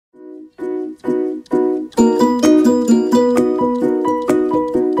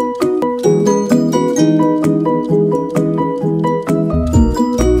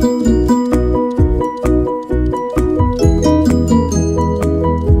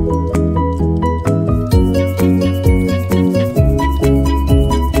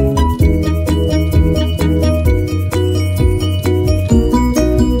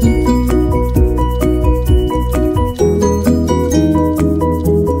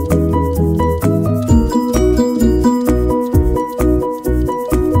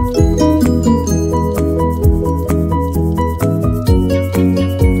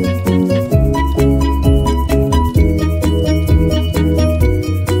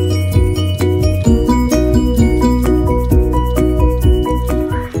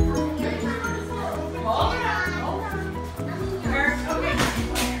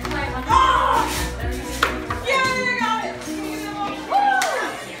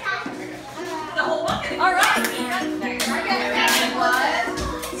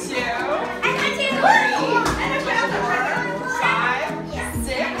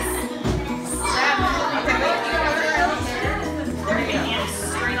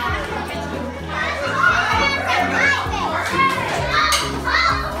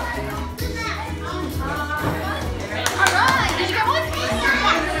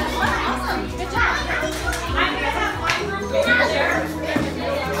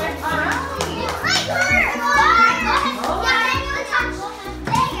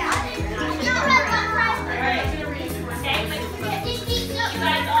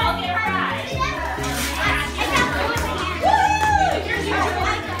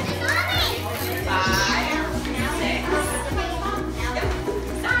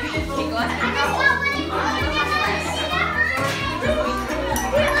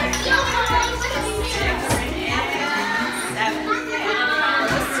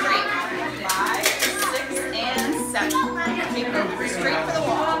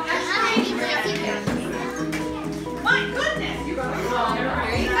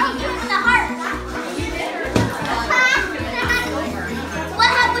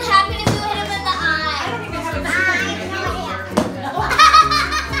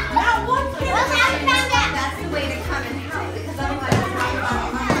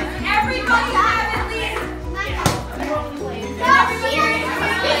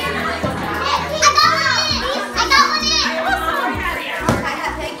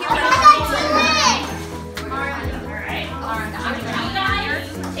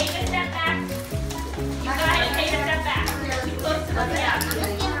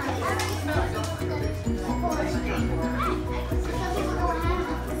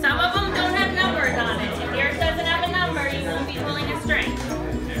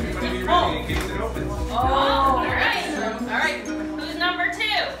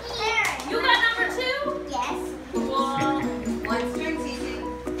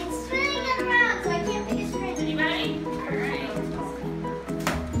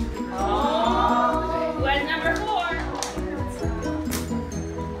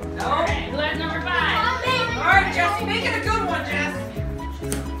Make it a good one, Jess.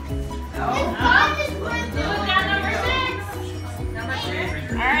 No. Who's got number 6? Number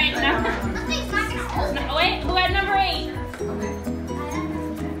 6. All right, no, wait, who had number 8?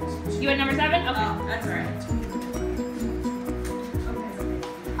 You had number 7? Okay. Oh, that's right.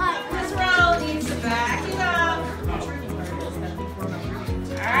 This row needs to back it up.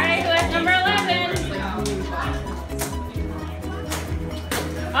 All right, who has number 11?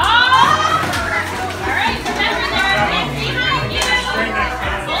 Oh! All right, remember there are kids behind you.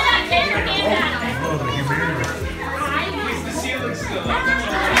 Hold on, take your hand down. Is the ceiling still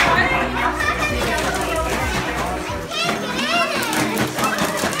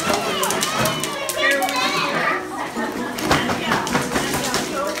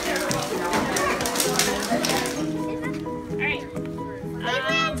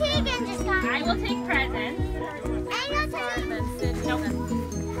I will take presents. No,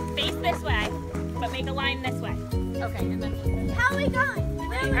 face this way, but make a line this way. Okay, and then How are we going?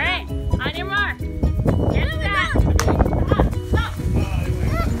 All right, on your mark. Get set. Stop.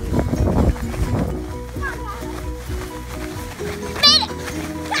 Made it!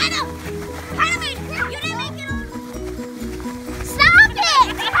 Tyler! Tyler made it! You didn't make it on... Stop it!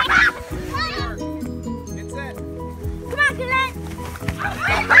 It's it. Come on, Gillette!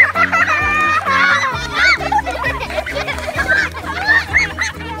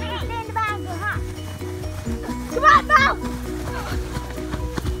 Come on, Bo!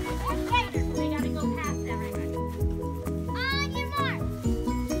 We gotta go past everybody. On your mark.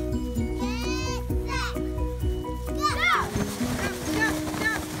 Get set.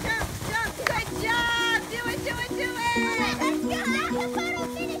 Go! good job! Do it! Let's go! Have the photo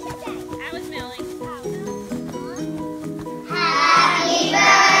finish it then. That was Millie. Happy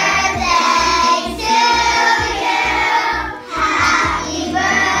birthday to you. Happy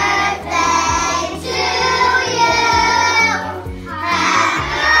birthday to you. Happy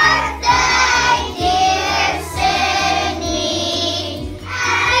birthday, dear Sydney.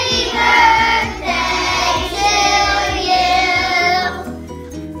 Happy birthday to you.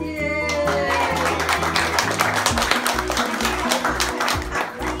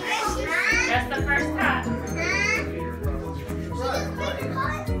 Just the first cut.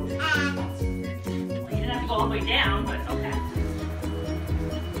 You didn't have to go all the way down, but okay.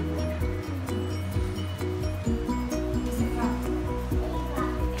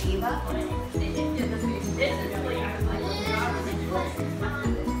 Ava.